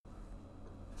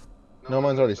No,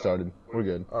 mine's already started. We're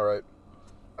good. All right.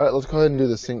 All right, let's go ahead and do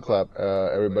the sync clap.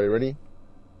 Everybody ready?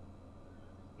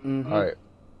 Mm-hmm. All right.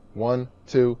 1,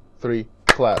 2, 3,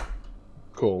 clap.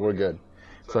 Cool, we're good.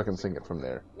 So I can sync it from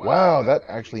there. Wow, that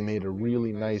actually made a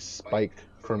really nice spike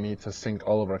for me to sync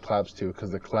all of our claps to,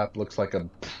 because the clap looks like a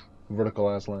vertical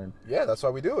ass line. Yeah, that's why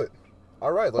we do it.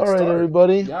 All right, All let's right, start.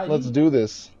 everybody, Yeah, let's do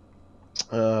this.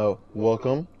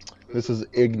 Welcome. This is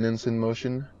Ignorance in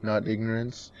Motion, not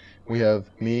ignorance. We have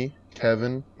me,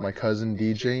 Kevin, my cousin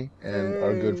DJ, and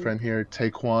our good friend here,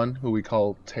 Taekwon, who we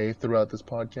call Tay throughout this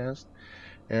podcast.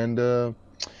 And we're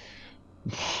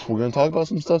going to talk about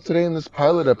some stuff today in this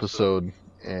pilot episode.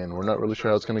 And we're not really sure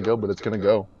how it's going to go, but it's going to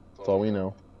go. That's all we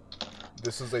know.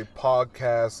 This is a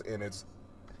podcast in its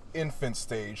infant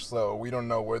stage, so we don't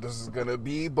know where this is going to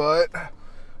be, but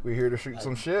we're here to shoot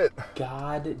some shit.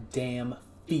 Goddamn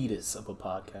fetus of a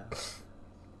podcast.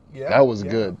 Yeah, That was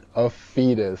good. A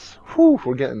fetus. Whew,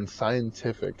 we're getting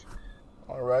scientific.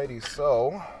 Alrighty,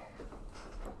 so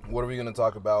what are we going to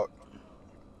talk about?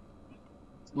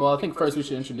 Well, I think first we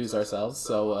should introduce ourselves.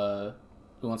 So,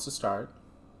 who wants to start?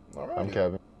 Alrighty. I'm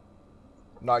Kevin.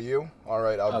 Not you?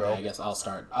 Alright, I'll Okay, go. I guess I'll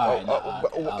start. Alright,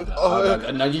 oh, I'll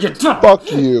go. No, you get done. Fuck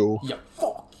you. Yeah,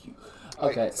 fuck you.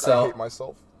 Okay, I so hate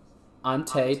myself. I'm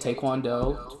Tay,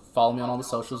 Taekwondo. Follow me on all the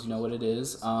socials. You know what it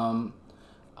is.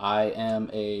 I am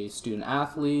a student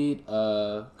athlete.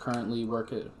 Currently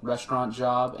work at a restaurant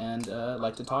job and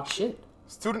like to talk shit.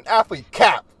 Student athlete,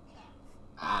 cap!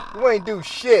 You ain't do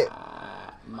shit!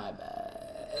 My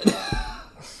bad.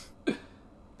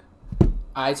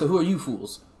 Alright, so who are you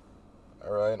fools?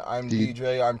 Alright, I'm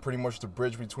DJ. I'm pretty much the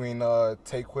bridge between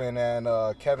Taekwon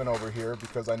and Kevin over here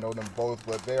because I know them both,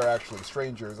 but they are actually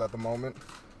strangers at the moment.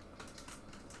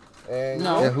 And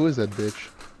No. Yeah, who is that bitch?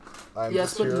 I'm Yes,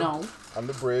 just but here. no. I'm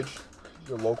the bridge,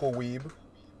 your local weeb.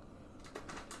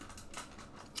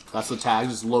 That's the tag,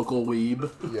 just local weeb.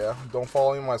 Yeah, don't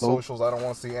follow me on my socials. I don't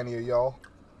want to see any of y'all.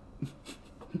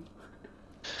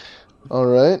 All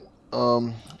right.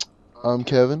 I'm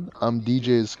Kevin. I'm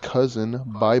DJ's cousin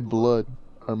by blood.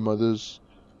 Our mother's,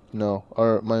 no,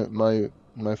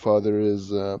 my father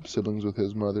is siblings with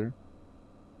his mother,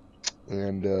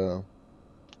 and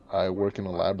I work in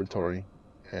a laboratory,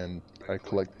 and I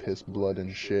collect piss, blood,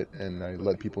 and shit, and I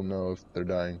let people know if they're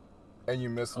dying. And you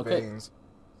miss Okay. veins.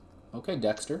 Okay,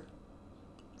 Dexter.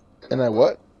 And I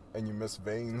what? And you miss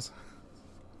veins.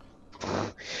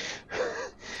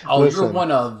 Oh, Listen. you're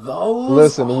one of those?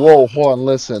 Listen, whoa, hold on,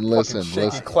 listen. Fucking shaky,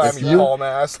 Listen. clammy If you- palm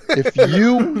ass.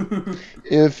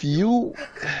 if you,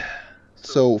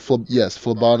 so yes,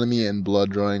 phlebotomy and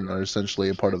blood drawing are essentially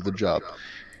a part of the job,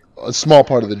 a small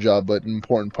part of the job, but an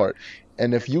important part.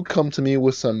 And if you come to me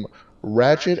with some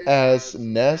ratchet ass,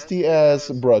 nasty ass,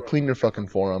 bro, clean your fucking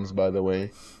forearms, by the way.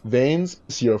 Veins,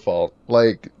 it's your fault.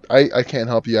 Like, I can't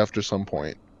help you after some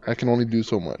point. I can only do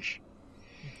so much.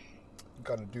 You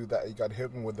gotta do that. You gotta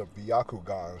hit them with the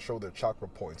Byakugan, show their chakra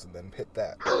points, and then hit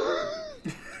that.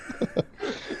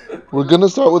 We're gonna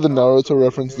start with a Naruto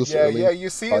reference this early. Yeah, you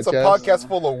see, it's a podcast. podcast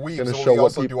full of weebs, Gonna so show we what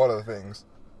also people- do other things.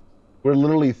 We're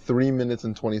literally 3 minutes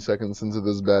and 20 seconds into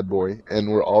this bad boy, and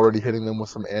we're already hitting them with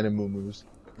some anime moves.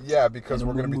 Yeah, because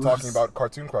we're gonna be talking Animals. about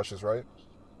cartoon crushes, right?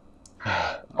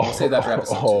 We'll save that for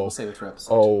episode 2. We'll save it for episode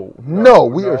 2. Oh, no,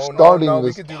 we are starting we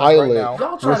this could do this pilot right now.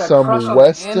 Y'all try with to some crush on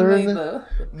Western. the anime,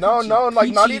 No,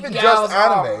 like not peachy even gals just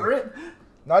all anime. rip.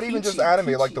 Not even just Peachy,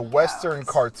 anime, like the peachy Western gals.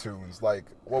 cartoons, like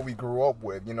what we grew up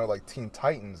with, you know, like Teen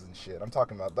Titans and shit. I'm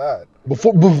talking about that.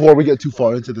 Before we get too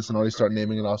far into this and already start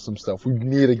naming off some stuff, we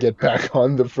need to get back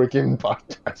on the freaking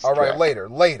podcast. All right, track. later.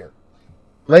 Later.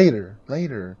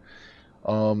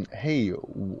 Hey,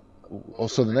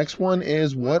 so the next one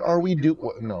is, what are we do?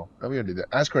 No, we gotta do that.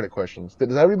 Ask credit questions.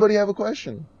 Does everybody have a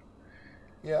question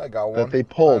Yeah, I got one. that they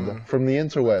pulled I'm- from the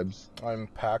interwebs? I'm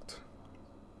packed.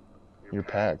 You're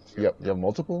packed. Yep. You have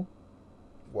multiple?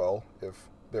 Well, if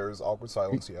there's awkward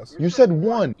silence, yes. You said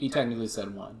one. He technically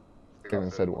said 1.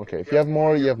 And said, okay, if you have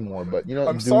more, you have more. But, you know,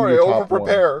 I'm do sorry, I your top one.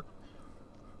 over-prepare.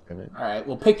 Alright,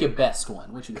 well, pick your best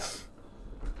one. What you got?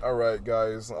 All right,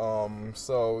 guys.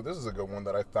 So this is a good one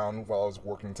that I found while I was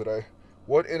working today.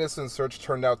 What innocent search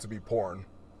turned out to be porn?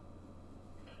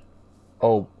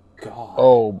 Oh,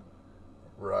 God.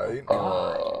 Right?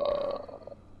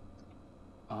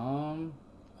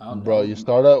 I don't bro, know. you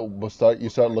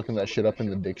start looking that shit up in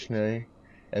the dictionary,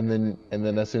 and then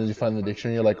as soon as you find the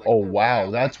dictionary, you're like, oh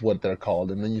wow, that's what they're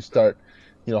called, and then you start,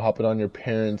 hopping on your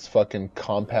parents' fucking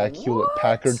compact Hewlett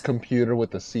Packard computer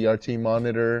with a CRT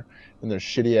monitor and their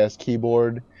shitty ass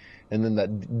keyboard, and then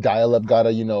that dial-up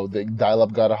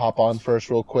gotta hop on first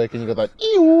real quick, and you go like,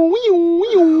 ew, ew,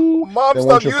 ew. Mom, Then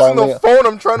stop once you're using the finally- phone.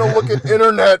 I'm trying to look at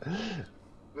internet.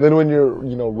 Then when you're,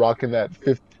 rocking that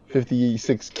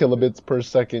 56 kilobits per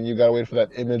second, you gotta wait for that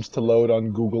image to load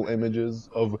on Google Images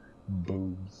of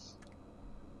boobs.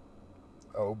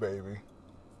 Oh, baby.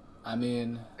 I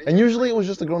mean, And usually it was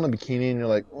just a girl in a bikini, and you're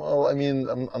like, well, I mean,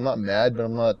 I'm not mad, but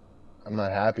I'm not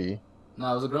happy.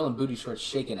 no, it was a girl in booty shorts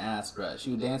shaking ass, bro. She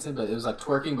was dancing, but it was like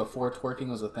twerking before twerking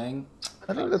was a thing.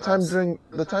 I think the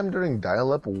time during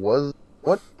dial-up was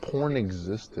what porn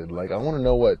existed. Like, I want to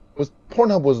know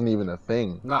Pornhub wasn't even a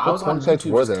thing. No, What I was porn on sites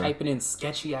YouTube were just there? typing in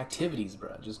sketchy activities,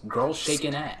 bro. Just girls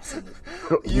shaking ass.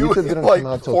 You YouTube didn't like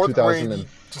come out till 4th grade, you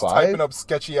just 2005. typing up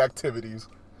sketchy activities.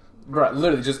 Bro,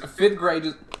 literally, just 5th grade,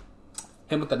 just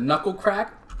him with the knuckle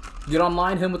crack. Get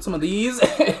online, him with some of these.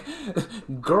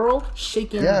 Girl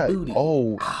shaking Yeah. booty.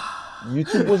 Oh,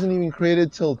 YouTube wasn't even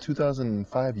created till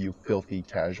 2005. You filthy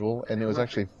casual, and it was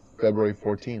actually February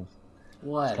 14th.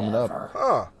 coming up. Whatever.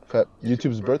 Huh.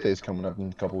 YouTube's birthday is coming up in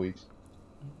a couple weeks.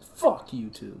 Fuck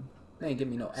YouTube. They ain't give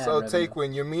me no ad So, revenue.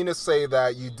 Taekwon, you mean to say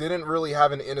that you didn't really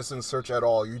have an innocent search at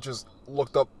all? You just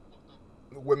looked up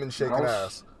women shaking Girls.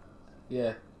 ass.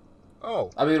 Yeah.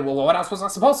 Oh. I mean, well, what else was I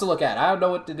supposed to look at? I don't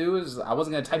know what to do. I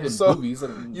wasn't gonna type in So, boobies.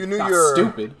 you knew Not your-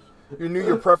 stupid. You knew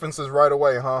your preferences right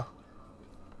away, huh?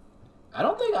 I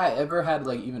don't think I ever had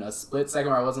like even a split second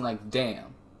where I wasn't like,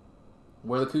 damn,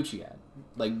 where the coochie at?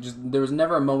 Like, just there was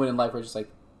never a moment in life where it's just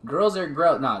like, girls are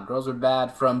gross. Nah, girls were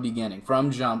bad from beginning, from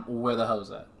jump. Where the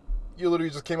hose at? You literally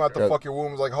just came out the Yep. fucking womb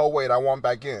and was like, oh, wait, I want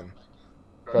back in.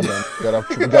 Goddamn, we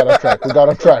got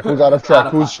off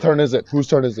track. Whose turn is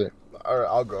it? All right,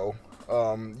 I'll go.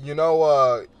 You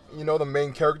know the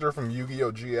main character from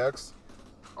Yu-Gi-Oh! GX?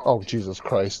 Oh, Jesus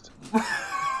Christ.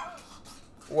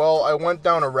 Well, I went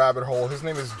down a rabbit hole. His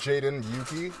name is Jaden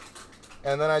Yuki.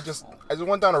 And then I just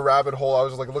went down a rabbit hole. I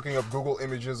was just like looking up Google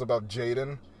images about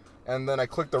Jaden. And then I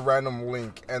clicked a random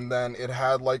link. And then it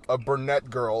had like a brunette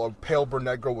girl, a pale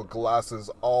brunette girl with glasses,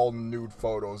 all nude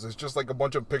photos. It's just like a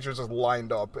bunch of pictures just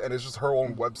lined up. And it's just her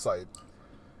own website.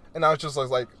 And I was just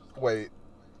like, wait,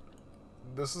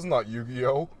 this is not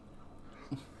Yu-Gi-Oh!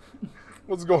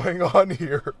 What's going on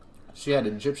here? She had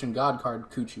Egyptian god card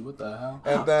coochie. What the hell?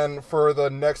 And then for the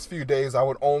next few days, I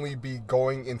would only be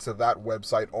going into that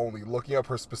website only, looking up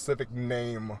her specific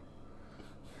name.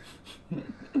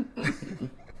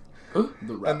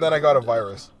 And then I got a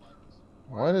virus.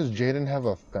 Why does Jaden have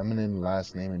a feminine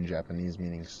last name in Japanese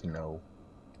meaning snow?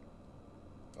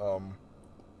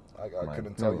 I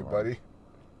couldn't tell Never you, mind. buddy.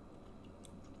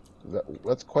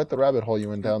 That's quite the rabbit hole you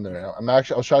went down there. I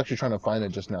was actually trying to find it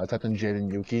just now. I typed in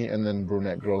Jaden Yuki and then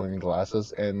brunette girl in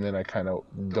glasses, and then I kind of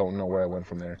don't know where I went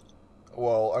from there.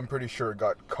 Well, I'm pretty sure it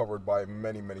got covered by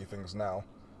many, many things now.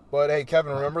 But hey,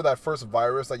 Kevin, remember that first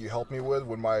virus that you helped me with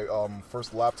my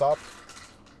first laptop?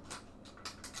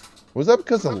 Was that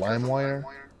because of LimeWire?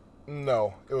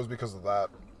 No, it was because of that.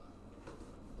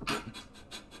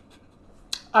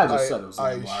 I just said it was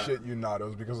I LimeWire. shit you not, it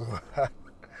was because of that.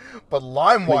 But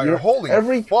LimeWire, You're-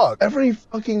 holy fuck. Every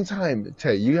fucking time,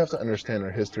 Tay, you have to understand our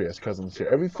history as cousins here.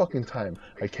 Every fucking time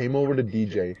I came over to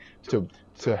DJ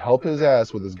to help his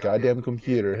ass with his goddamn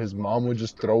computer, his mom would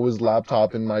just throw his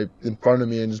laptop in front of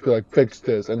me and just be like, fix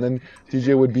this. And then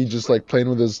DJ would be just like playing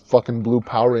with his fucking blue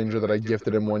Power Ranger that I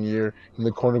gifted him one year in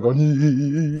the corner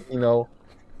going,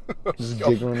 just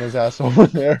giggling his ass over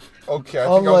there. Okay, I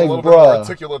I'm think I was like, a little bit more bruh.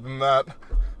 articulate than that.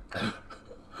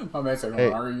 My man said,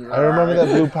 Hey, "Are you I remember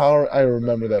alright?" I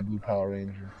remember that blue Power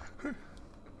Ranger.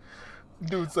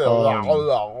 Dude said,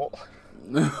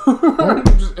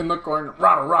 Just in the corner.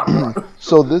 Rah, rah, rah.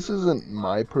 So this isn't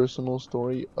my personal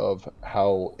story of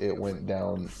how it went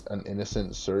down an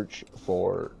innocent search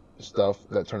for stuff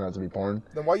that turned out to be porn.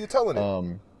 Then why are you telling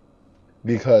it?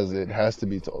 Because it has to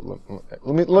be told.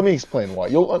 Let me explain why.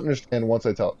 You'll understand once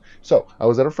I tell it. So I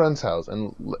was at a friend's house,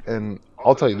 and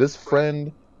I'll tell you, this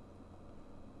friend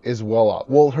is well off.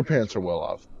 Well, her parents are well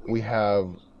off. We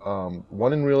have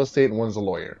one in real estate and one's a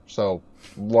lawyer. So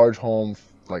large home,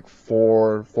 like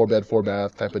four bed, 4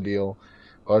 bath type of deal.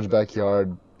 Large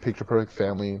backyard, picture perfect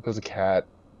family. There's a cat.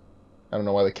 I don't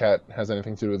know why the cat has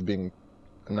anything to do with being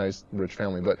a nice rich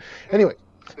family, but anyway,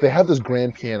 they have this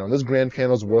grand piano. This grand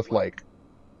piano is worth like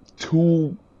it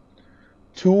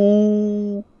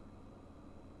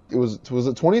was it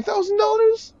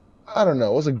 $20,000? I don't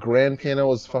know. It was a grand piano. It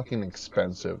was fucking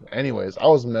expensive. Anyways, I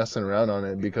was messing around on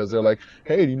it because they're like,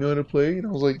 "Hey, do you know how to play?" And I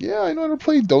was like, "Yeah, I know how to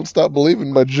play. Don't Stop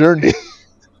Believing by Journey."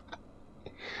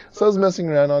 So I was messing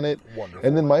around on it, Wonderful.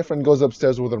 and then my friend goes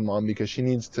upstairs with her mom because she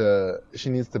needs to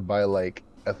buy like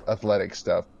athletic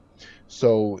stuff.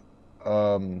 So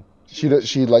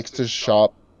she likes to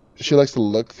shop. She likes to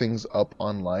look things up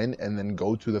online and then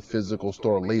go to the physical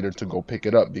store later to go pick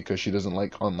it up because she doesn't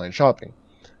like online shopping.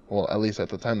 Well, at least at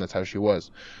the time, that's how she was.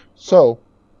 So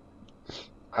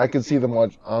I could see them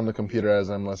watch on the computer as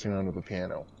I'm listening under the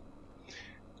piano.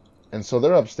 And so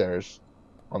they're upstairs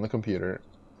on the computer,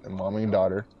 and mom and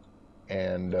daughter,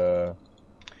 and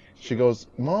she goes,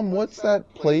 "Mom, what's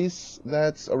that place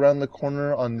that's around the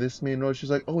corner on this main road?"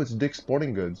 She's like, "Oh, it's Dick's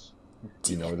Sporting Goods."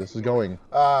 You know where this is going.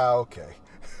 Okay.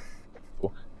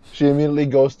 She immediately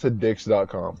goes to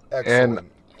Dicks.com. Excellent.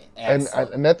 And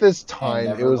at this time,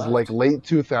 never it was left. like late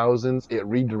 2000s. It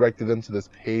redirected them to this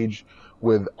page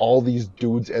with all these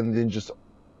dudes and then just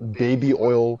baby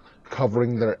oil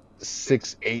covering their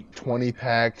 6, 8, 20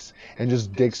 packs and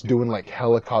just dicks doing like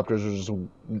helicopters.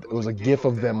 It was a gif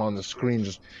of them on the screen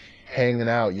just hanging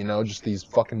out, you know, just these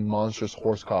fucking monstrous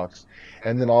horse cocks.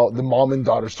 And then all the mom and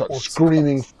daughter start Horse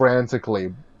screaming cocks.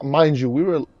 frantically. Mind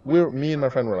you, me and my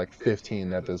friend were like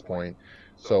 15 at this point.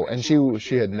 So, and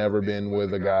she had never been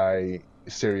with a guy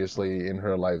seriously in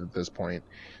her life at this point.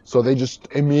 So they just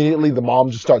immediately, the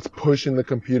mom just starts pushing the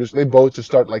computers. They both just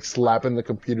start like slapping the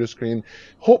computer screen,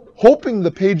 hoping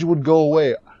the page would go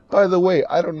away. By the way,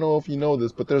 I don't know if you know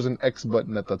this, but there's an X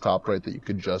button at the top right that you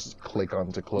could just click on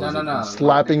to close No. it. And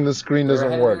slapping the screen They're doesn't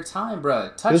ahead of their work. time, bro.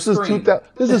 Touch This is screen.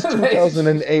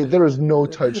 2008. There is no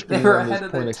touch screen They're on ahead this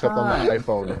of their point except on time. the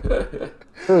iPhone.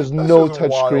 There is no just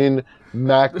touch wild. screen,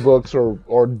 MacBooks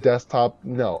or desktop.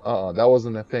 No, that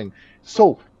wasn't a thing.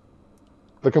 So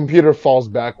the computer falls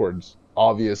backwards,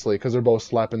 obviously, because they're both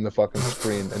slapping the fucking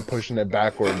screen and pushing it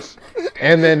backwards.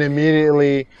 And then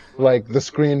immediately, like, the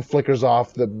screen flickers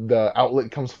off, the outlet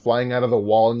comes flying out of the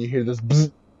wall, and you hear this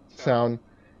bzzz sound.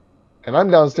 And I'm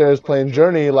downstairs playing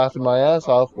Journey, laughing my ass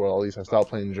off. Well, at least I stopped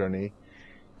playing Journey.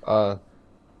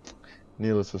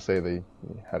 Needless to say, they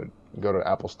had to go to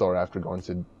Apple Store after going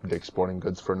to Dick's Sporting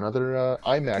Goods for another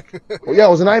iMac. Well, yeah, it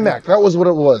was an iMac. That was what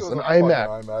it was, an a fucking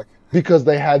iMac. Because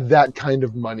they had that kind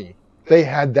of money. They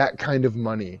had that kind of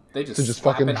money They to just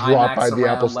slapping fucking drop iMacs by the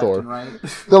around Apple left Store. and right.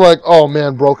 They're like, "Oh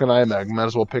man, broken iMac. Might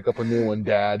as well pick up a new one,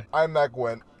 Dad." iMac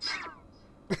went.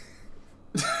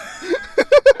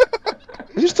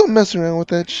 Are you still messing around with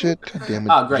that shit? God damn it.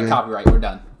 Oh, great, Jay. copyright. We're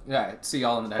done. All right, see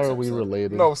y'all in the next How are we episode.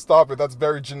 related? No, stop it. That's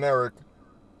very generic.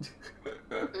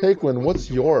 Taekwon, what's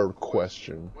your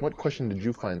question? What question did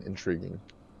you find intriguing?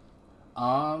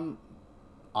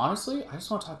 Honestly, I just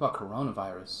want to talk about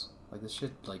coronavirus. This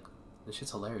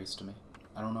shit's hilarious to me.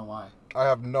 I don't know why. I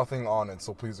have nothing on it,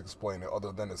 so please explain it.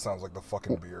 Other than it sounds like the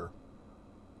fucking beer.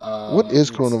 What is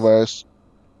It's, coronavirus?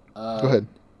 uh, Go ahead.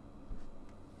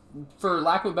 For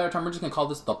lack of a better term, we're just gonna call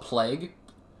this the plague.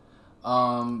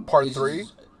 Part it's 3?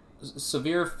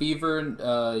 Severe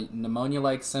fever,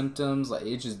 pneumonia-like symptoms. Like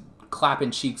it's just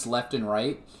clapping cheeks left and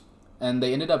right, and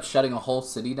they ended up shutting a whole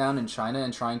city down in China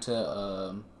and trying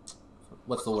to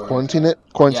what's the word? Quarantine it?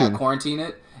 Quarantine. Yeah, quarantine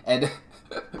it. And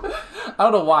I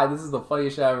don't know why. This is the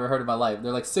funniest shit I've ever heard in my life.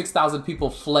 They're like 6,000 people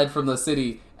fled from the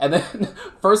city, and then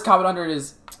first comment under it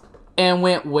is, "And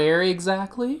went where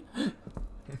exactly?"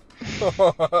 I've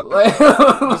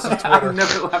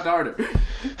never laughed harder.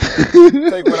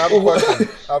 Taekwon, I have a question.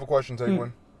 I have a question,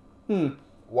 Taekwon.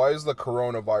 Why is the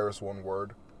coronavirus one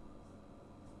word?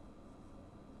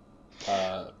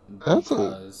 That's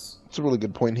a really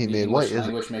good point he the made. Why English is it?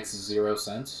 language makes 0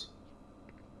 sense.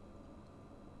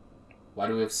 Why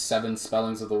do we have 7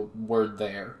 spellings of the word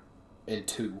there and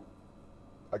 2?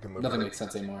 I can live Nothing with makes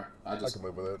sense anymore. it. I can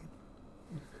live with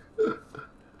it.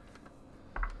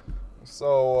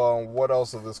 So, what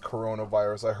else of this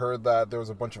coronavirus? I heard that there was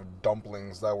a bunch of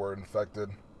dumplings that were infected.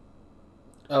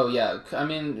 Oh yeah, I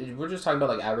mean, we're just talking about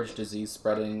like average disease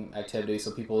spreading activity.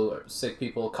 So sick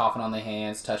people coughing on their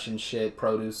hands, touching shit,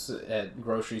 produce at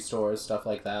grocery stores, stuff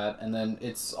like that. And then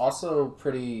it's also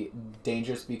pretty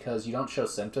dangerous because you don't show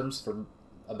symptoms for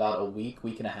about a week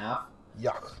and a half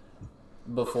Yuck.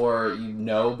 before you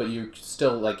know, but you're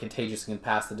still like contagious and can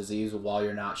pass the disease while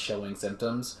you're not showing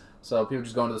symptoms. So people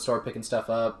just going to the store picking stuff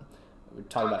up. We're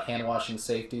talking about hand washing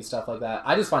safety, stuff like that.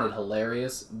 I just find it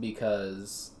hilarious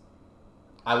because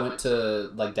I went to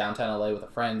like downtown LA with a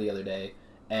friend the other day,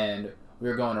 and we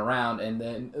were going around, and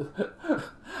then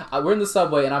we're in the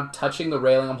subway, and I'm touching the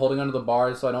railing. I'm holding onto the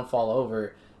bar so I don't fall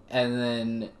over, and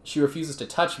then she refuses to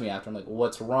touch me after. I'm like,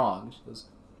 "What's wrong?" She goes,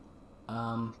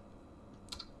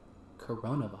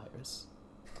 coronavirus.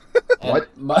 And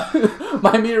What?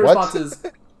 My immediate What? response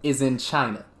is in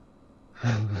China.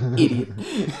 Idiot.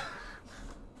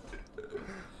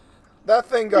 That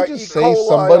thing got E. just say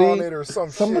coli on it or some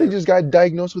somebody shit. just got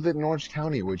diagnosed with it in Orange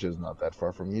County, which is not that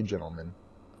far from you, gentlemen.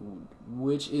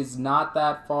 which is not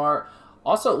that far.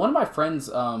 Also, one of my friends,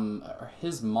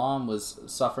 his mom was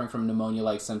suffering from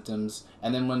pneumonia-like symptoms,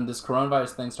 and then when this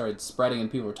coronavirus thing started spreading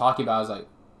and people were talking about it, I was like,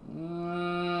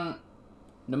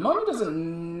 pneumonia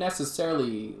doesn't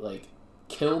necessarily, like,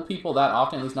 kill people that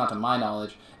often, at least not to my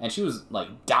knowledge, and she was,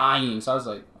 like, dying, so I was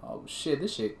like, oh shit,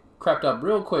 this shit crept up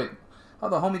real quick.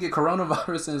 How'd the homie get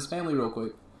coronavirus in his family real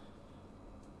quick?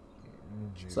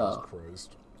 Jesus So,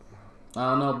 Christ. I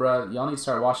don't know, bro. Y'all need to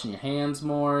start washing your hands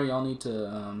more. Y'all need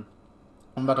to,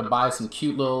 I'm about to buy some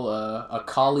cute little, a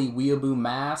Kali weeaboo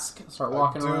mask. Start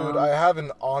walking around. Dude, I have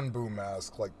an Onbu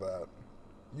mask like that.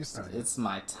 Used to. It's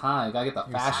my time. Gotta get the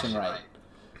fashion right.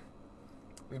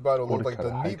 We about to look like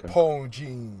the Nippon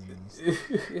jeans.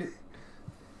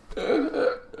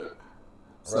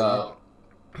 So,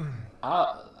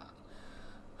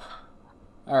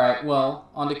 alright, well,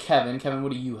 on to Kevin. Kevin,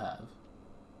 what do you have?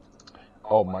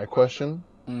 Oh, my question?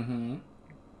 Mm-hmm.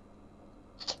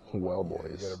 Well, You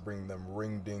boys. gotta bring them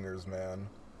ring dingers, man.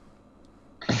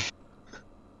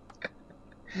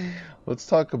 Let's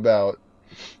talk about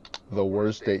the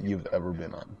worst date you've ever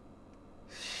been on.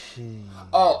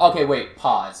 Oh, okay, wait,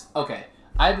 pause. Okay,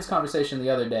 I had this conversation the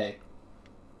other day.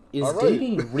 Is All right.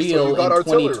 dating So real you got in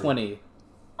artillery. 2020?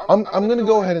 I'm gonna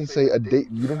go ahead and say a date.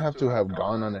 You don't have to have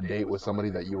gone on a date with somebody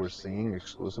that you were seeing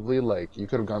exclusively. Like, you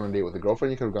could have gone on a date with a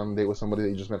girlfriend. You could have gone on a date with somebody that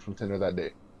you just met from Tinder that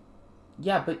day.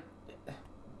 Yeah, but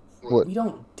What? we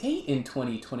don't date in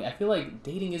 2020. I feel like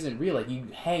dating isn't real. Like, you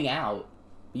hang out,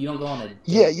 but you don't go on a date.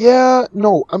 Yeah.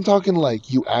 No, I'm talking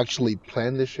like you actually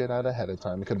planned this shit out ahead of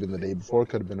time. It could have been the day before. It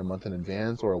could have been a month in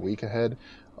advance or a week ahead.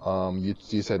 You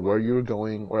said where you were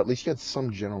going, or at least you had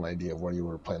some general idea of where you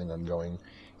were planning on going,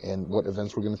 and what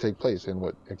events were going to take place, and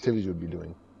what activities you would be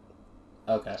doing.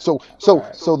 Okay. So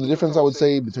Alright. the difference I would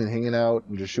say between hanging out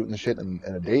and just shooting the shit and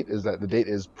a date is that the date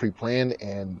is pre-planned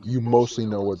and you mostly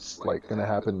know what's like going to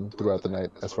happen throughout the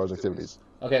night as far as activities.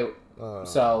 Okay,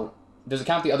 so does it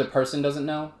count the other person doesn't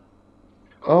know?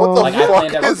 What the Like, I fuck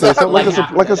planned everything. is that? So like a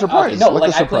surprise. Okay, no, like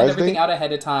like a I planned surprise everything date. out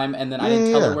ahead of time, and then I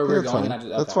didn't tell her where we were that's going. fine. And I just,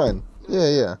 That's okay. fine.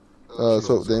 Yeah. So Jesus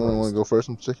does anyone want Christ. to go first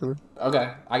in particular?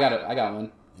 Okay, I got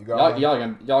one. You got Y'all,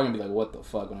 one? y'all are gonna be like, what the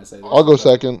fuck when I say this? I'll go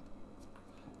second.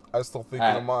 I still thinking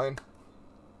Alright. of mine.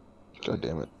 God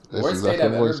damn it. That's Worst exactly date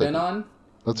I've what I ever said. been on?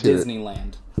 Let's hear it.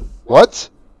 Disneyland. What?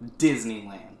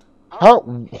 Disneyland. How?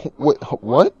 Wait,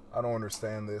 what? I don't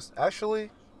understand this. Actually,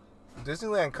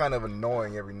 Disneyland kind of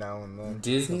annoying every now and then.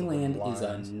 Disneyland because is of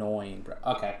the lines. annoying, bro.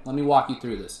 Okay, let me walk you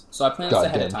through this. So I planned this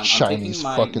ahead of Goddamn time. I'm taking Chinese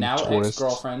my fucking now tourists.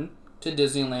 ex-girlfriend to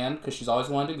Disneyland because she's always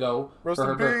wanted to go Rest for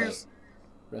her in birthday. peace.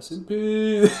 Rest in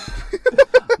peace.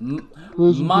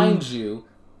 Mind you,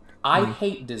 I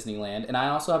hate Disneyland, and I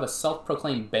also have a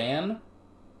self-proclaimed ban.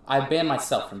 I ban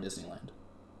myself from Disneyland.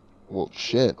 Well,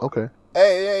 shit. Okay.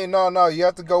 Hey, no, you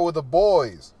have to go with the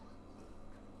boys.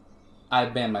 I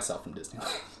banned myself from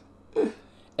Disneyland.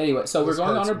 Anyway, so we're This going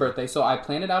on hurts her me. birthday, so I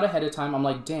planned it out ahead of time. I'm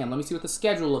like, damn, let me see what the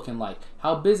schedule looking like.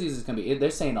 How busy is this going to be? They're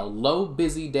saying a low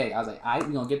busy day. I was like, all right,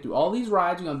 we're going to get through all these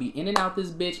rides. We're going to be in and out this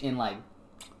bitch in like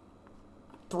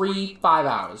 3-5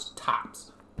 hours,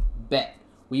 tops. Bet.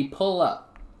 We pull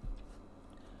up.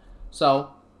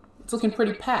 So, it's looking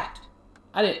pretty packed.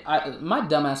 My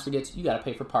dumbass forgets you got to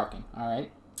pay for parking, all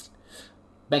right?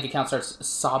 Bank account starts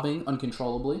sobbing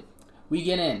uncontrollably. We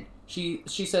get in. She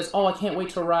says, "Oh, I can't wait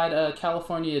to ride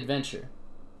California Adventure."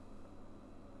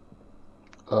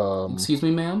 Excuse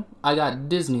me, ma'am. I got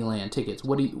Disneyland tickets.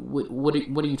 What are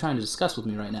you trying to discuss with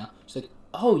me right now? She's like,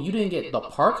 "Oh, you didn't get the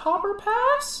park hopper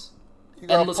pass?" You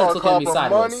got And starts park looking at me hopper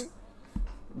sideways. money.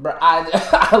 Bro, I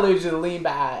literally just lean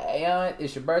back. You know what?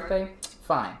 It's your birthday?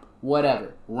 Fine.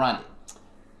 Whatever. Run it.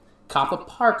 Cop the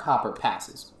park hopper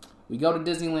passes. We go to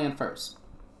Disneyland first.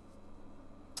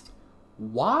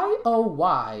 Why, oh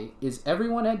why, is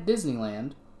everyone at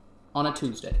Disneyland on a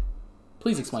Tuesday?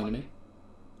 Please explain to me.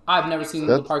 I've never seen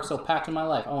the park so packed in my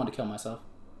life. I want to kill myself.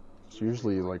 It's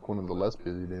usually like one of the less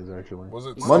busy days, actually. Was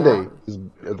it Monday is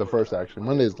the first, actually.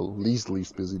 Monday is the least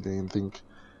busy day, I think.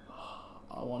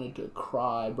 I wanted to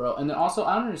cry, bro. And then also,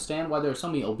 I don't understand why there are so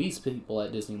many obese people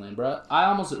at Disneyland, bro. I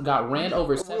almost got ran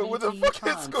over 17 with the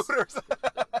fucking times. scooters?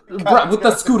 Bro, with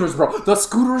the scooters, bro. The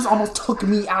scooters almost took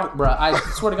me out, bro. I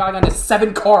swear to God, I got into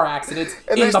 7 car accidents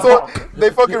And in they the still, park. they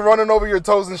fucking running over your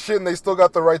toes and shit, and they still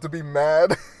got the right to be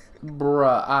mad.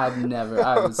 Bruh,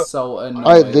 I was so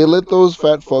annoyed. They let those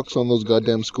fat fucks on those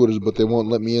goddamn scooters, but they won't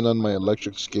let me in on my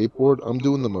electric skateboard. I'm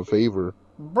doing them a favor.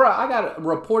 Bruh, I got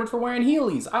reported for wearing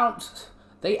Heelys.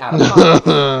 They out of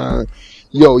pocket.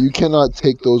 Yo, you cannot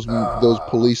take those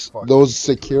fucking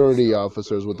security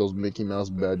officers with those Mickey Mouse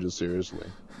badges seriously.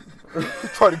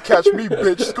 Try to catch me,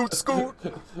 bitch. Scoot, scoot.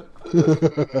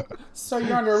 Sir,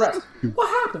 you're under arrest. What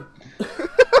happened?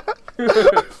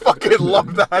 Fucking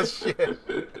love that shit.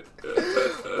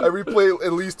 I replay it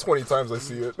at least 20 times I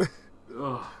see it.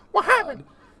 What happened?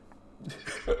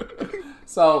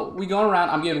 So we going around.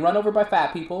 I'm getting run over by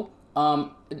fat people.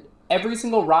 Every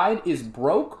single ride is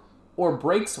broke or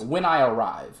breaks when I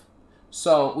arrive.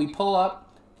 So we pull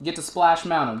up, get to Splash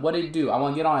Mountain. What did it do? I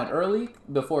want to get on it early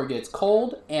before it gets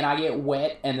cold, and I get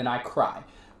wet, and then I cry.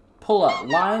 Pull up,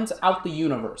 lines out the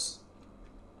universe.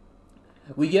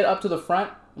 We get up to the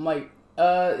front. I'm like,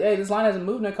 hey, this line hasn't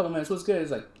moved in a couple minutes. What's good?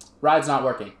 It's like, ride's not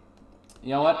working. You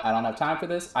know what? I don't have time for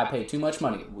this. I paid too much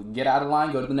money. We get out of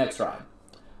line, go to the next ride.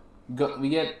 We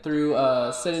get through,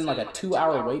 sit in like a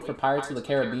 2-hour wait for Pirates of the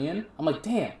Caribbean. I'm like,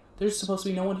 damn, there's supposed to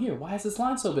be no one here. Why is this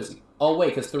line so busy? Oh, wait,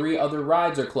 because 3 other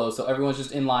rides are closed, so everyone's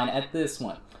just in line at this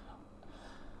one.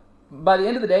 By the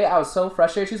end of the day, I was so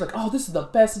frustrated. She's like, oh, this is the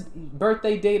best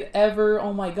birthday date ever.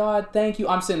 Oh, my God, thank you.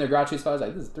 I'm sitting there grouchy as fuck. I was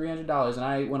like, this is $300, and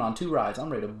I went on 2 rides. I'm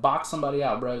ready to box somebody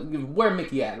out, bro. Where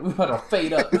Mickey at? We about to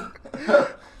fade up.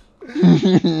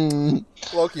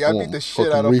 Loki, I beat the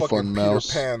shit out of fucking Peter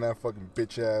Pan, that fucking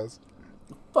bitch ass.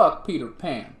 Fuck Peter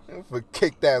Pan.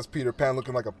 Kicked ass Peter Pan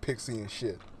looking like a pixie and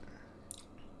shit.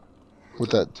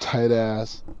 With that tight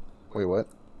ass. Wait, what?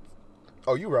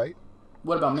 Oh, you right.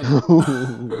 What about Minnie?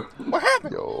 What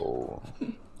happened? Yo.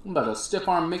 I'm about to stiff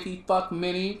arm Mickey, fuck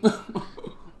Minnie.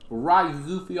 Ride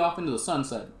Goofy off into the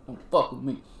sunset. Don't fuck with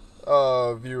me.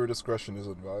 Viewer discretion is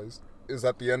advised. Is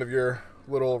that the end of your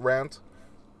little rant?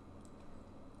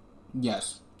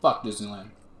 Yes. Fuck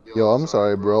Disneyland. Yo, I'm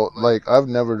sorry, bro. Like, I've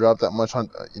never dropped that much on...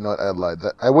 You know what, I'd lied.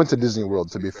 I went to Disney World,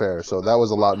 to be fair, so that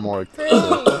was a lot more...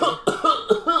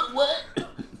 What?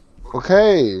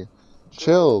 Okay.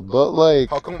 Chill, but, like,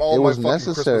 how come all it my was fucking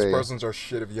necessary. Christmas presents are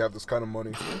shit if you have this kind of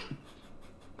money?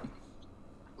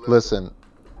 Listen,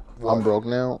 What? I'm broke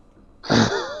now.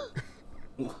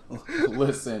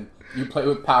 Listen, you play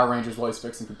with Power Rangers voice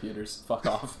fixing computers. Fuck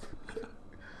off.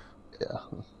 Yeah.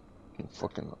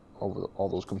 Fucking over all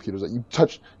those computers that you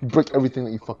touch. You break everything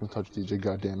that you fucking touch, DJ.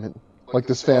 Goddamn it. Like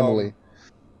this family.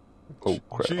 Oh,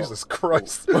 crap. Jesus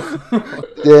Christ.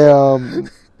 Damn.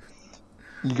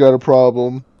 You got a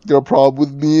problem. You got a problem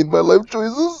with me and my life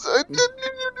choices? I didn't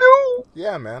you know?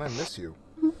 Yeah, man, I miss you.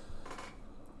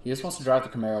 He just wants to drive the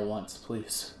Camaro once,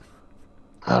 please.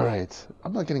 Alright.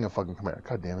 I'm not getting a fucking Camaro.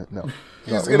 God damn it. No.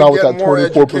 He's No, gonna not with get that more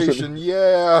 24%. education.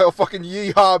 Yeah, fucking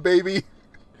yeehaw, baby.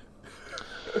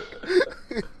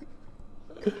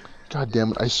 God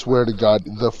damn it, I swear to God,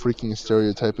 the freaking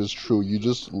stereotype is true. You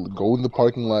just go in the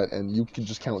parking lot and you can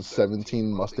just count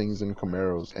 17 Mustangs and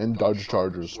Camaros and Dodge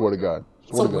Chargers, swear to God.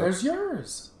 So where's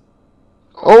yours?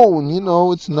 Oh, you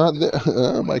know, it's not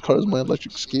there. My car's my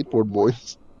electric skateboard,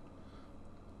 boys.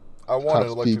 I want an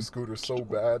Top electric speed. scooter so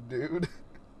bad, dude.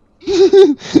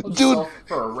 Dude,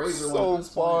 For a razor So one,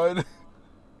 fun.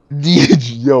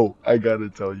 yo, I gotta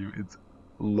tell you, it's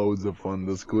loads of fun.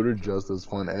 The scooter just as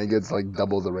fun, and it gets like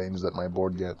double the range that my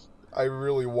board gets. I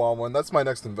really want one. That's my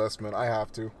next investment. I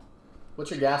have to. What's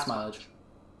your gas mileage?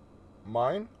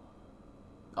 Mine?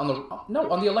 On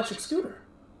the electric scooter.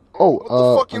 Oh, What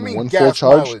the fuck you on mean one gas full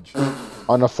charge, mileage?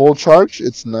 on a full charge,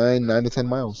 it's 9 to 10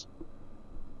 miles.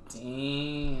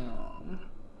 Damn.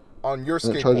 On your it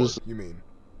skateboard, charges- you mean?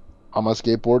 On my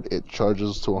skateboard, it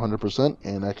charges to 100%,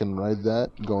 and I can ride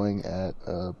that going at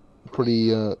pretty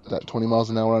that 20 miles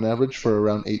an hour on average for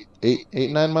around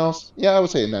 9 miles. Yeah, I would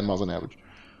say 9 miles on average.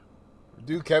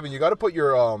 Dude, Kevin, you got to put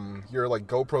your like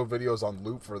GoPro videos on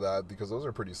loop for that because those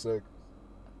are pretty sick.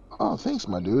 Oh, thanks,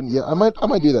 my dude. Yeah, I might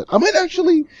do that. I might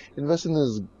actually invest in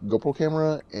this GoPro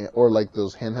camera or like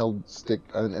those handheld stick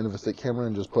end of a stick camera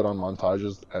and just put on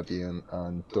montages at the end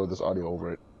and throw this audio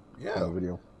over it on Yeah. the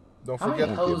video. Don't How forget.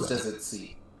 many hoes does it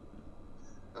see?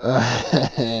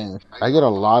 I get a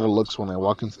lot of looks when I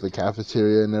walk into the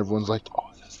cafeteria and everyone's like,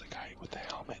 "Oh, that's the guy with the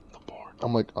helmet and the board."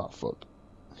 I'm like, "Oh, fuck."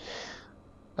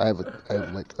 I have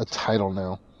like a title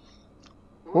now.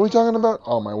 What are we talking about?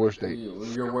 Oh, my worst date.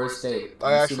 Your worst date.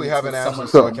 I actually have an answer, Someone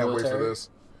so I from can't wait for military?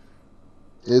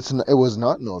 this. It was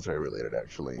not military related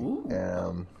actually.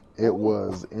 Ooh. It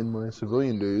was in my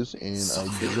civilian days, and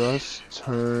I just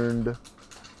turned.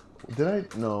 Did I?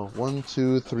 No. 1,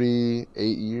 2, 3,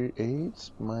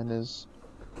 8 minus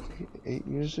 8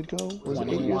 years ago. Was it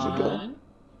 8 years ago? 21?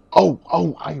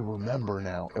 Oh, I remember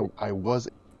now. I was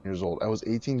 8 years old. I was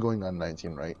 18 going on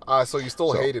 19, right? So you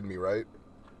still So- hated me, right?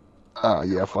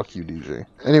 Yeah, fuck you, DJ.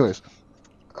 Anyways,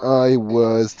 I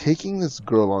was taking this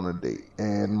girl on a date,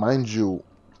 and mind you,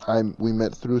 we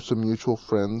met through some mutual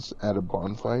friends at a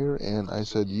bonfire, and I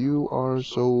said, "You are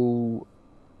so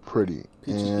pretty,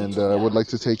 Peachy, and peachy, I would yeah. like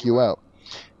to take you out.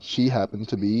 She happened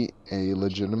to be a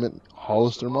legitimate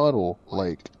Hollister model,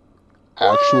 like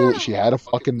actual. She had a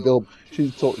fucking bill.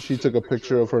 She took a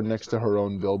picture of her next to her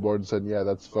own billboard and said, "Yeah,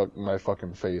 that's my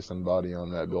fucking face and body on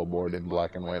that billboard in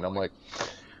black and white." I'm like,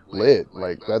 lit,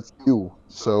 like that's you.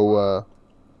 So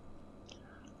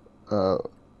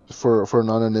for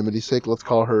anonymity's sake, let's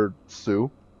call her Sue.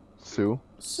 Sue.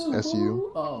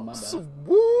 SU. Oh, my bad.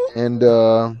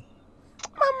 Swoop.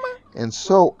 And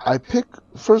so I pick,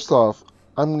 first off,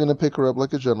 I'm gonna pick her up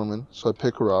like a gentleman. So I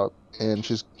pick her up, and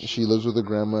she lives with her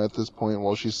grandma at this point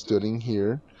while she's studying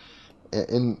here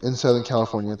in Southern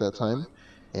California at that time.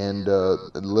 And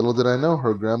little did I know,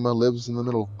 her grandma lives in the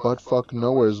middle of buttfuck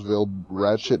nowheresville,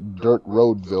 ratchet dirt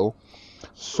roadville.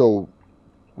 So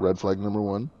red flag number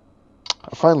one.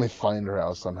 I finally find her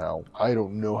house somehow. I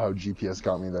don't know how GPS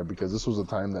got me there, because this was a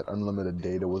time that unlimited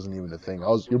data wasn't even a thing.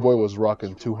 Your boy was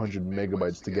rocking 200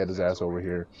 megabytes to get his ass over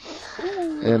here.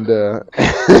 And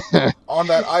On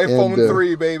that iPhone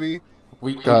 3, baby.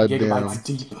 We 8 God gigabytes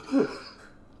deep.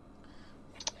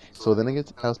 So then I get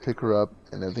to the house, pick her up,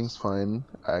 and everything's fine.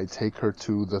 I take her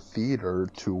to the theater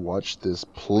to watch this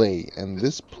play, and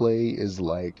this play is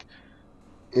like,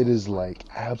 it is like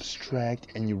abstract,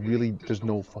 and there's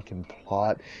no fucking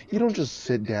plot. You don't just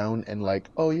sit down and like,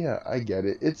 oh yeah, I get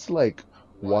it. It's like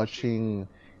watching,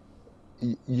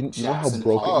 you know how Jackson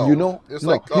broken, Pollock. Oh, you know, it's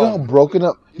no, like, you know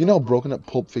how broken up,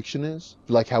 Pulp Fiction is?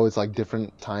 Like how it's like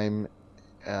different time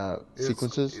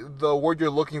sequences? The word you're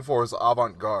looking for is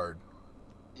avant-garde.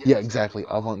 Yeah, exactly,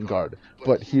 avant-garde.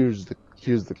 But here's the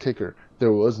kicker.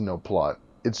 There was no plot.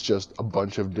 It's just a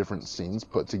bunch of different scenes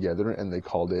put together, and they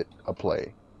called it a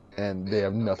play. And they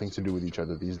have nothing to do with each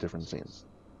other, these different scenes.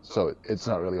 So it's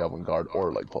not really avant-garde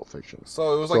or like Pulp Fiction.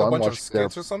 So it was like So a I'm bunch of watching their-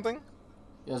 skits or something?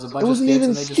 It was a It bunch of wasn't skits even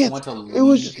and they just skits. want to It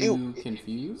was- leave you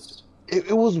confused.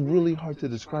 It was really hard to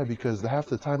describe, because half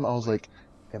the time I was like,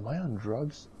 am I on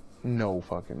drugs? No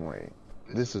fucking way.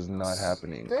 This is not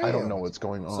happening. I don't Damn. know what's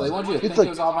going on. So they want you to think like,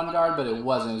 it was avant-garde, but it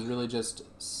wasn't. It was really just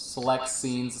select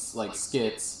scenes, like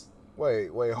skits, Wait,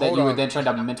 that hold you were on. then trying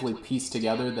to mentally piece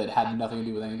together that had nothing to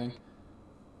do with anything.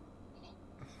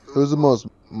 It was the most.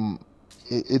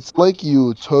 It's like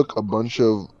you took a bunch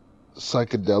of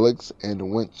psychedelics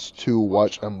and went to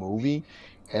watch a movie,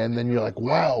 and then you're like,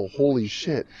 "Wow, holy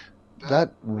shit!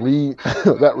 That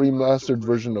that remastered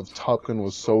version of Top Gun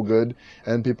was so good,"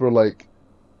 and people are like,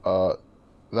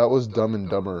 "That was Dumb and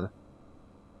Dumber,"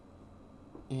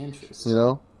 Interesting. you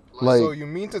know? Like, So you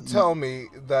mean to tell me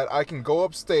that I can go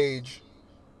upstage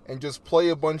and just play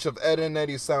a bunch of Ed and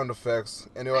Eddie sound effects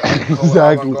and call it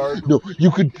exactly. avant-garde? No,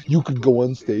 you could go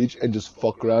on stage and just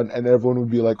fuck around, and everyone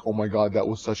would be like, "Oh my god, that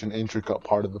was such an intricate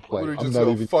part of the play." Literally I'm just not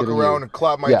go even fuck kidding around you. and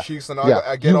clap my Yeah, cheeks and Yeah,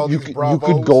 I get all these bravos.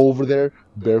 You could go over there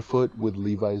barefoot with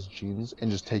Levi's jeans and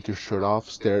just take your shirt off,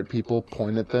 stare at people,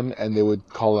 point at them, and they would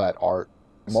call that art.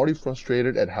 I'm already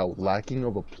frustrated at how lacking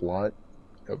of a plot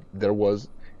there was,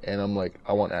 and I'm like,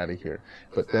 I want out of here.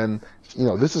 But then,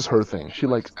 this is her thing. She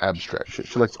likes abstract shit.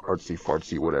 She likes artsy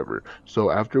fartsy whatever.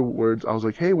 So afterwards, I was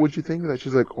like, hey, what'd you think of that?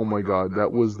 She's like, oh my god,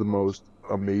 that was the most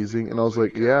amazing. And I was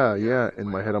like, yeah. In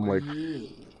my head, I'm like,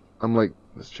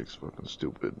 this chick's fucking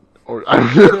stupid. Or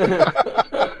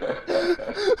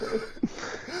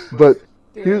but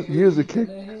here's the kick.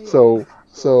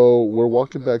 So we're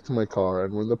walking back to my car,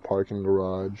 and we're in the parking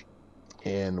garage,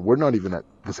 and we're not even at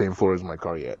the same floor as my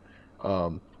car yet.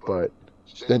 But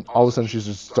then all of a sudden she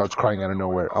just starts crying out of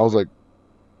nowhere. I was like,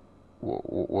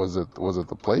 was it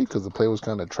the play? Because the play was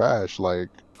kind of trash. Like,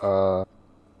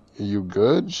 you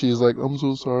good? She's like, I'm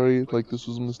so sorry. Like, this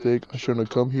was a mistake. I shouldn't have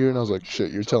come here. And I was like,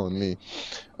 shit, you're telling me.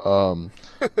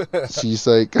 She's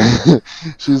like,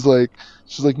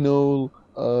 she's like, no,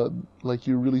 like,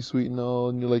 you're really sweet and all,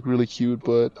 and you're like really cute,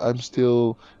 but I'm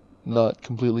still not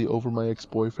completely over my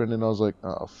ex-boyfriend. And I was like,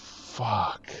 oh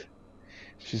fuck.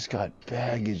 She's got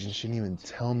baggage, and she didn't even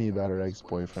tell me about her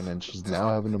ex-boyfriend, and she's now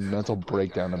having a mental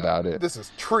breakdown about it. This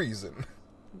is treason.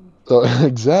 So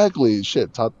exactly,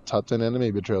 shit. Top 10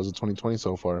 anime betrayals of 2020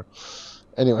 so far.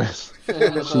 Anyways, I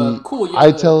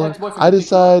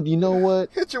decide, you know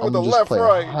what? Hit you I'm with the gonna just left, play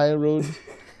right. a high road.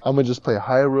 I'm gonna just play a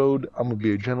high road. I'm gonna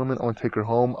be a gentleman. I'm gonna take her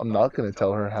home. I'm not gonna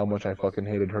tell her how much I fucking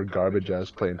hated her garbage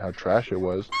ass play and how trash it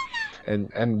was,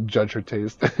 and judge her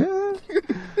taste.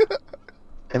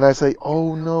 And I say,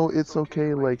 oh no, it's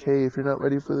okay. Like, hey, if you're not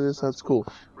ready for this, that's cool.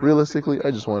 Realistically,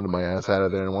 I just wanted my ass out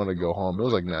of there and wanted to go home. It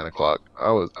was like 9 o'clock.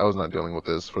 I was not dealing with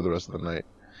this for the rest of the night.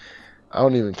 I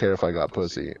don't even care if I got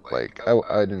pussy. Like, I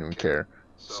didn't even care.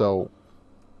 So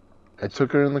I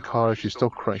took her in the car. She's still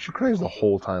crying. She cries the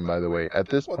whole time, by the way. At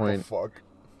this What point, the fuck?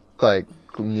 like,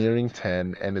 nearing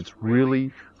 10, and it's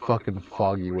really fucking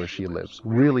foggy where she lives.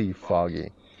 Really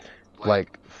foggy.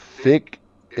 Like, thick.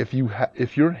 If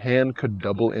your hand could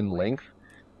double in length,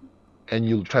 and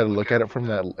you try to look at it from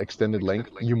that extended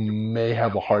length, you may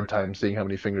have a hard time seeing how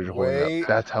many fingers you're holding Wait, up.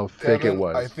 That's how thick Kevin, it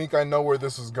was. I think I know where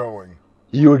this is going.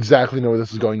 You exactly know where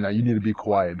this is going now. You need to be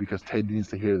quiet because Tate needs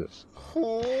to hear this.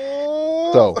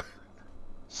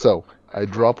 So I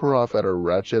drop her off at her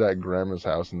ratchet at grandma's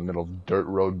house in the middle of dirt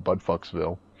road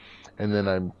Budfucksville, and then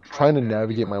I'm trying to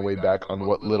navigate my way back on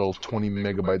what little 20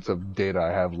 megabytes of data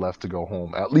I have left to go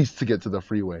home, at least to get to the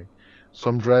freeway. So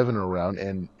I'm driving around,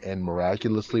 and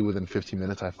miraculously within 15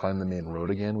 minutes I find the main road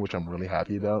again, which I'm really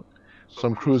happy about. So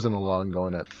I'm cruising along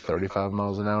going at 35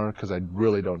 miles an hour because I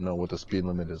really don't know what the speed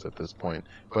limit is at this point.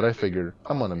 But I figured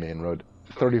I'm on a main road.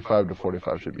 35 to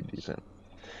 45 should be decent.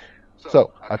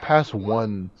 So I pass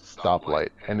one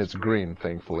stoplight, and it's green,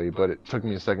 thankfully, but it took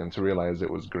me a second to realize it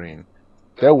was green.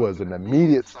 There was an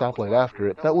immediate stoplight after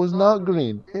it that was not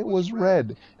green. It was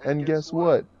red. And guess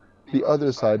what? The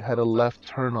other side had a left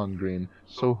turn on green.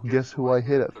 So guess who I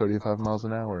hit at 35 miles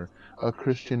an hour? A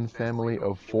Christian family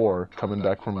of 4 coming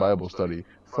back from Bible study.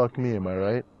 Fuck me, am I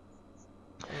right?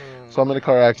 So I'm in a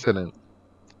car accident,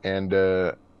 and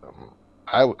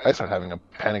I start having a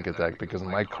panic attack because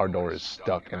my car door is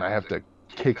stuck, and I have to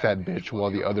kick that bitch while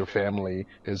the other family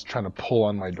is trying to pull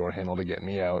on my door handle to get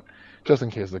me out, just in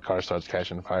case the car starts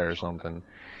catching fire or something.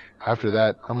 After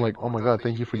that, I'm like, oh my god,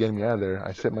 thank you for getting me out of there.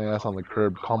 I sit my ass on the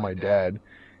curb, call my dad,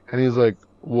 and he's like,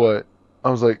 what? I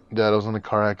was like, Dad, I was in a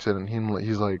car accident.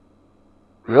 He's like,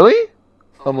 really?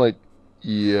 I'm like,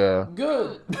 yeah.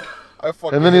 Good. I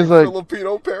fucking And then hate he's like-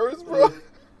 Filipino parents, bro.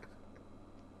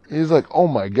 He's like, oh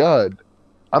my god,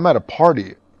 I'm at a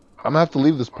party. I'm gonna have to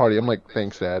leave this party. I'm like,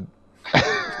 thanks, Dad.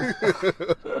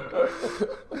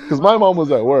 Because my mom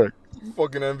was at work.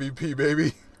 Fucking MVP,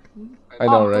 baby. I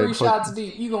know, I'm right? 3 shots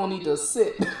deep. You gonna need to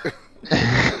sit.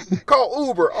 Call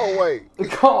Uber. Oh,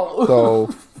 wait. Call. So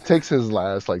it takes his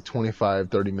last like 25,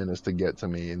 30 minutes to get to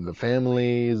me, and the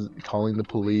family's calling the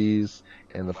police,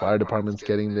 and the fire department's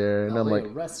getting there, and I'm like,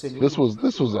 this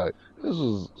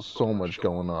was so much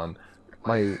going on.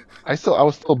 I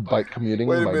was still bike commuting.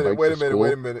 Wait a my minute, bike wait to a minute, school.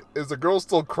 wait a minute. Is the girl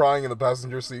still crying in the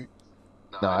passenger seat?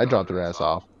 Nah, I dropped her ass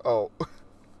off. Oh.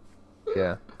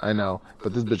 Yeah, I know,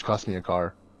 but this bitch cost me a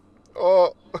car.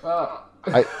 Oh.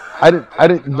 I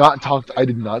did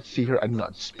not see her. I did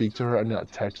not speak to her. I did not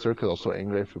text her because I was so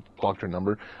angry. I blocked her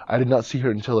number. I did not see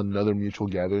her until another mutual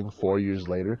gathering 4 years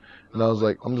later, and I was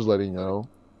like, I'm just letting you know,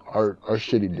 our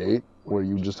shitty date where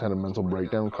you just had a mental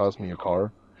breakdown cost me a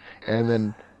car, and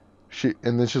then she's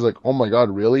like, oh my god,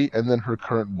 really? And then her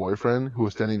current boyfriend who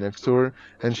was standing next to her,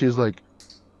 and she's like,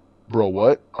 bro,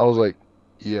 what? I was like,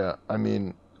 yeah, I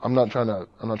mean, I'm not trying to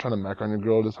mac on your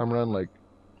girl this time around. Like,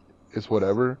 it's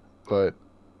whatever. But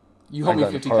You owe me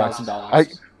got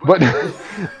 $50,000. but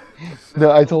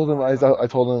no, I told him,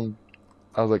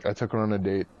 I was like, I took her on a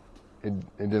date. It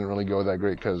didn't really go that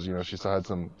great because she still had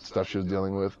some stuff she was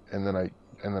dealing with, and then I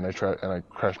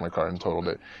crashed my car and totaled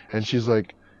it. And she's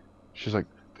like,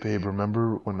 babe,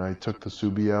 remember when I took the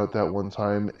Subi out that one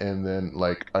time, and then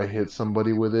like I hit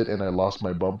somebody with it and I lost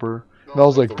my bumper? And I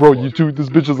was like, bro, this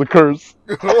bitch is a curse.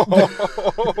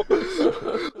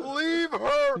 Leave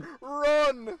her.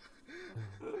 Run.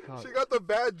 She got the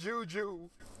bad juju.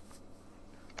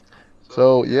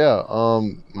 So yeah,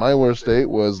 my worst date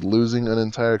was losing an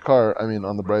entire car. I mean,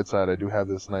 on the bright side, I do have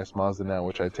this nice Mazda now,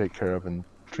 which I take care of and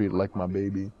treat like my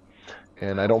baby.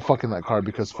 And I don't fuck in that car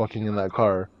because fucking in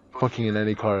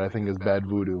any car, I think is bad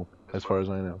voodoo, as far as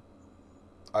I know.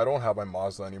 I don't have my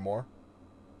Mazda anymore.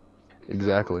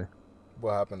 Exactly.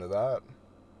 What happened to that?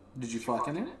 Did you fuck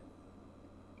in it?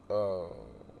 Oh.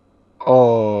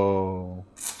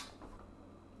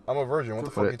 I'm a virgin. What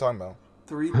the fuck are you talking about?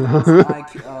 3,000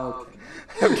 IQ. Oh,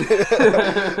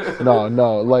 okay.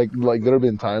 No. Like there have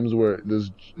been times where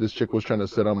this chick was trying to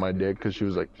sit on my dick because she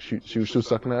was like she was still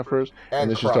sucking at first, and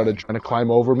then she started trying to climb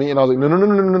over me, and I was like,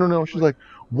 no. She's like,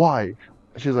 why?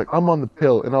 She's like, I'm on the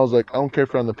pill, and I was like, I don't care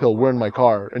if you're on the pill. We're in my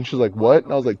car, and she's like, what?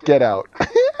 And I was like, get out.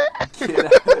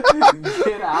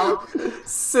 Get out.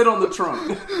 Sit on the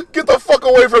trunk. Get the fuck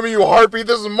away from me, you harpy!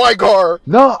 This is my car.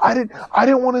 No, I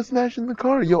didn't want to smash in the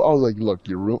car. Yo, I was like, look,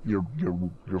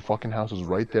 your fucking house is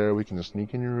right there. We can just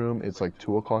sneak in your room. It's like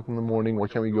 2:00 in the morning. Why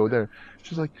can't we go there?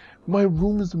 She's like, my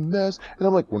room is a mess. And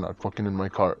I'm like, we're not fucking in my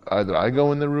car. Either I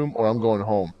go in the room or I'm going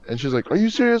home. And she's like, are you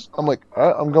serious? I'm like,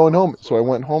 alright, I'm going home. So I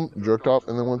went home, jerked off,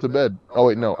 and then went to bed. Oh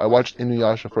wait, no, I watched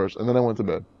Inuyasha first, and then I went to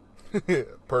bed.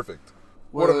 Perfect.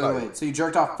 Wait. So you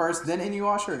jerked off first, then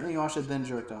Inuyasha, or Inuyasha then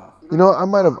jerked off? I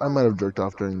might have jerked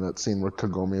off during that scene where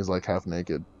Kagome is like half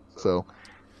naked. So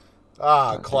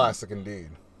Ah, God classic indeed.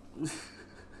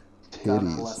 God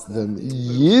bless Titties. them, Them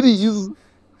dude. yitties.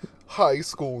 High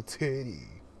school titty.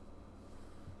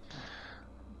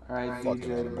 All right, Fucking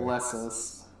DJ, anime. bless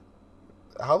us.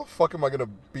 How the fuck am I gonna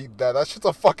beat that? That shit's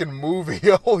a fucking movie.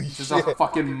 Holy Just shit. a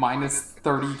fucking minus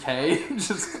 30K.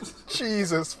 Just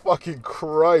Jesus fucking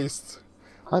Christ.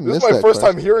 I This is missed my that first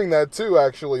time question. hearing that too,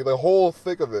 actually. The whole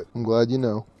thick of it. I'm glad you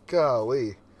know.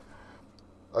 Golly.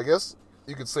 I guess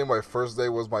you could say my first day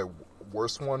was my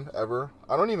worst one ever.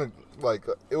 I don't even, like,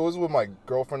 it was with my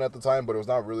girlfriend at the time, but it was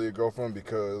not really a girlfriend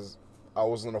because I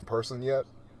wasn't a person yet.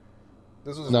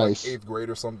 This was Nice. like 8th grade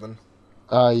or something.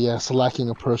 Yes, lacking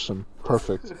a person.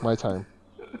 Perfect. My time.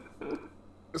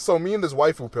 So me and this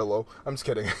waifu pillow, I'm just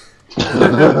kidding.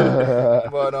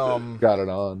 But, Got it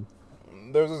on.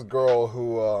 there's this girl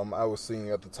who I was seeing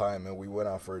at the time, and we went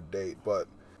out for a date. But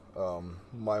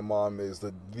my mom is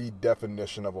the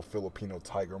definition of a Filipino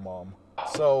tiger mom.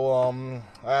 So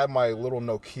I had my little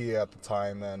Nokia at the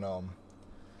time, and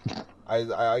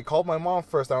I called my mom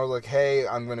first. And I was like, "Hey,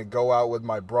 I'm gonna go out with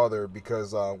my brother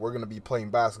because we're gonna be playing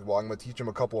basketball. I'm gonna teach him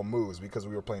a couple of moves because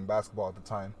we were playing basketball at the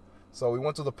time." So we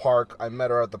went to the park. I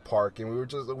met her at the park, and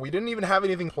we didn't even have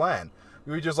anything planned.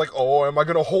 We were just like, oh, am I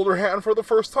going to hold her hand for the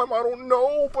first time? I don't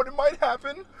know, but it might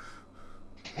happen.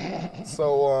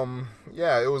 So,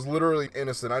 yeah, it was literally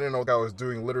innocent. I didn't know what I was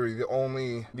doing. Literally,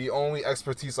 the only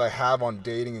expertise I have on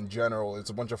dating in general is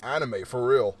a bunch of anime, for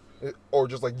real. Or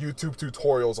just like YouTube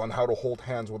tutorials on how to hold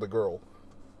hands with a girl.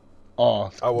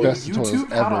 Oh, I was- best tutorials YouTube,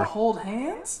 how to ever. hold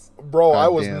hands? Bro, I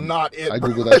God was damn. not it. I bro.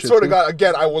 googled that I shit swear to too. God,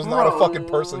 again, I was not a Bro, fucking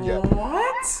person yet.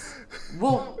 What?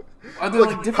 Well, are there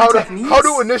like How different to, techniques? how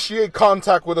to initiate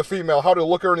contact with a female, how to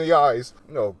look her in the eyes.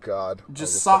 Oh, God. That was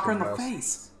Just a sock her in fucking the mess.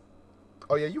 face.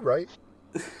 Oh, yeah, you're right.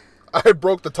 I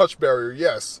broke the touch barrier,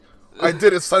 yes. I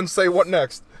did it, sensei. What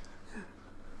next?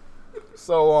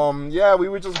 So, yeah, we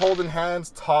were just holding hands,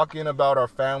 talking about our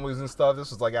families and stuff. This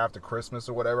was like after Christmas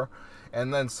or whatever.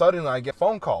 And then suddenly I get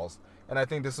phone calls. And I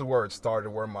think this is where it started,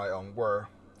 where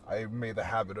I made the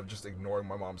habit of just ignoring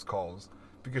my mom's calls.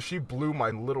 Because she blew my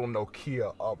little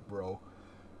Nokia up, bro.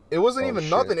 It wasn't Oh, even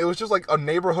shit. nothing. It was just like a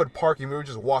neighborhood park, and we were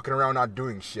just walking around not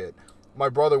doing shit. My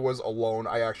brother was alone.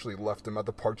 I actually left him at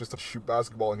the park just to shoot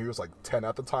basketball, and he was like 10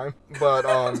 at the time. But,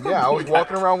 yeah, I was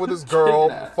walking around with this girl.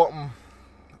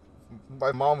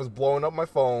 My mom was blowing up my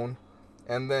phone,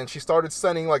 and then she started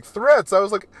sending, like, threats. I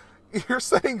was like, you're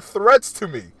sending threats to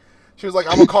me. She was like,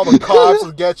 I'm going to call the cops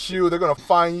and get you. They're going to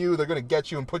find you. They're going to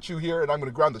get you and put you here, and I'm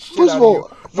going to ground the shit First out of of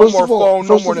all, you. No more phone,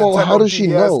 no first more of all, Nintendo how does she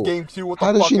DS, know? GameCube, what the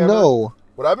How fuck does she ever. know?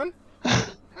 What happened?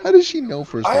 How does she know,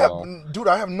 first of all? Dude,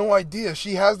 I have no idea.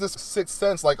 She has this sixth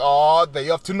sense, like, oh, they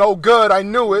up to no good. I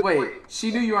knew it. Wait,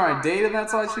 she knew you were on a date and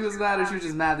that's why she was mad, or she was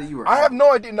just mad that you were I have home?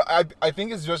 no idea. No, I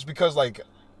think it's just because, like,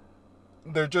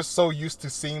 they're just so used to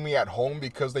seeing me at home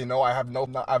because they know I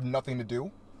have nothing to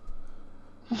do.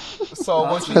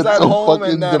 So when she's That's at so home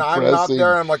fucking and then I'm not depressing.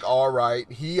 there, I'm like, all right,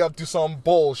 he up to some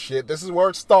bullshit. This is where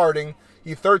it's starting.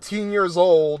 He's 13 years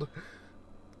old.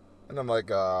 And I'm like,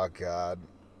 oh, God.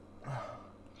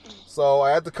 So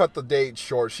I had to cut the date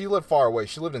short. She lived far away.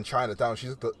 She lived in Chinatown.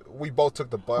 We both took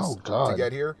the bus Oh, God. to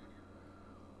get here.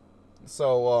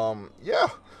 So, yeah.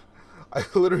 I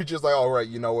literally just like, all right,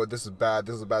 you know what? This is bad.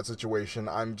 This is a bad situation.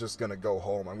 I'm just going to go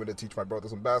home. I'm going to teach my brother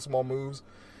some basketball moves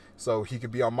so he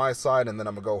could be on my side, and then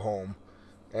I'm going to go home.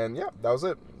 And, yeah, that was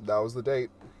it. That was the date.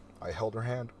 I held her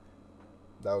hand.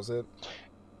 That was it.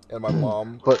 And my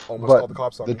mom almost called the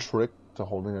cops on the me. trick to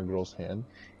holding a girl's hand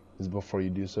is before you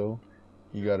do so,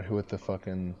 you gotta hit with the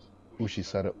fucking ushi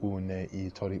sara une I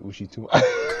tori ushi tu.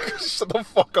 Shut the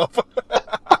fuck up.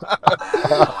 I have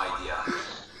no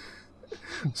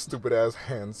idea. Stupid ass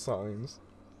hand signs.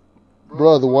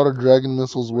 Bro, the water dragon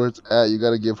missile's where it's at. You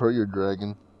gotta give her your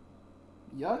dragon.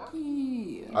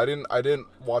 Yucky. I didn't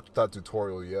watch that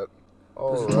tutorial yet.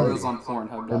 There's Alright. tutorials on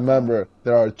Pornhub. Remember,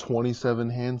 there are 27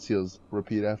 hand seals.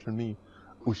 Repeat after me.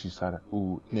 Ushi sara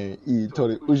une I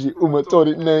tori ushi uma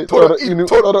tori ne tora inu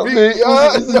tora ne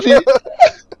ushi.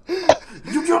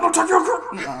 You don't touch your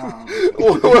girl.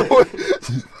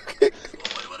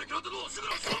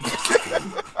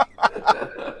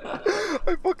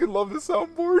 I fucking love the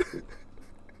soundboard.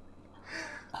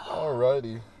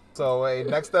 Alrighty. So,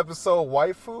 next episode,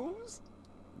 waifus?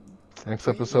 Next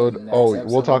episode, Next we'll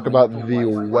episode, talk we're about gonna the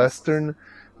do Western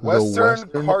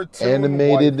cartoon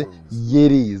animated waifus.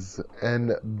 yitties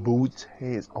and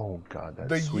booties. Oh god, that's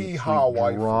The sweet, yeehaw sweet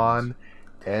waifus. drawn,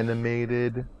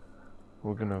 animated.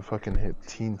 We're gonna fucking hit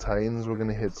Teen Titans. We're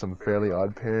gonna hit some Fairly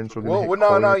Odd Parents. We're gonna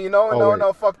hit No, Corey-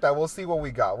 no, fuck that. We'll see what we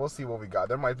got.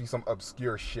 There might be some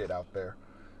obscure shit out there.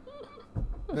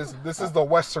 This is the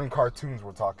Western cartoons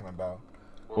we're talking about.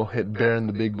 We'll hit Bear in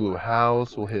the Big Blue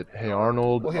House. We'll hit Hey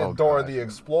Arnold. We'll hit Oh, Dora God. the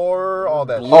Explorer, all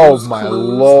that. Blues Oh shit. my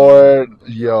Clues. lord,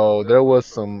 yo, there was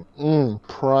some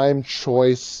prime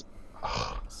choice.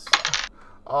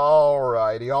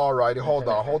 Alrighty. Hold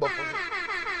on.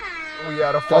 We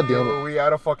had a God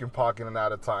damn fucking pocket and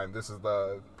out of time. This is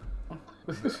the.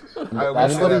 That's should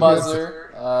the end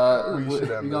buzzer. We should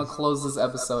We're end gonna this. close this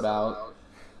episode out.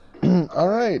 All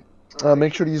right,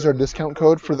 make sure to use our discount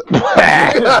code for the.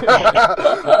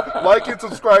 Like and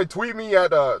subscribe. Tweet me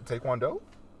at Taekwondo.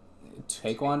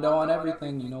 Taekwondo on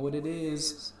everything. You know what it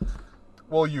is.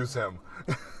 We'll use him.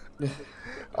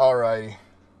 Alrighty.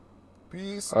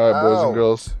 Peace. All right, boys out. and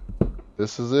girls,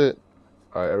 this is it.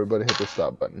 All right, everybody hit the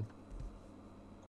stop button.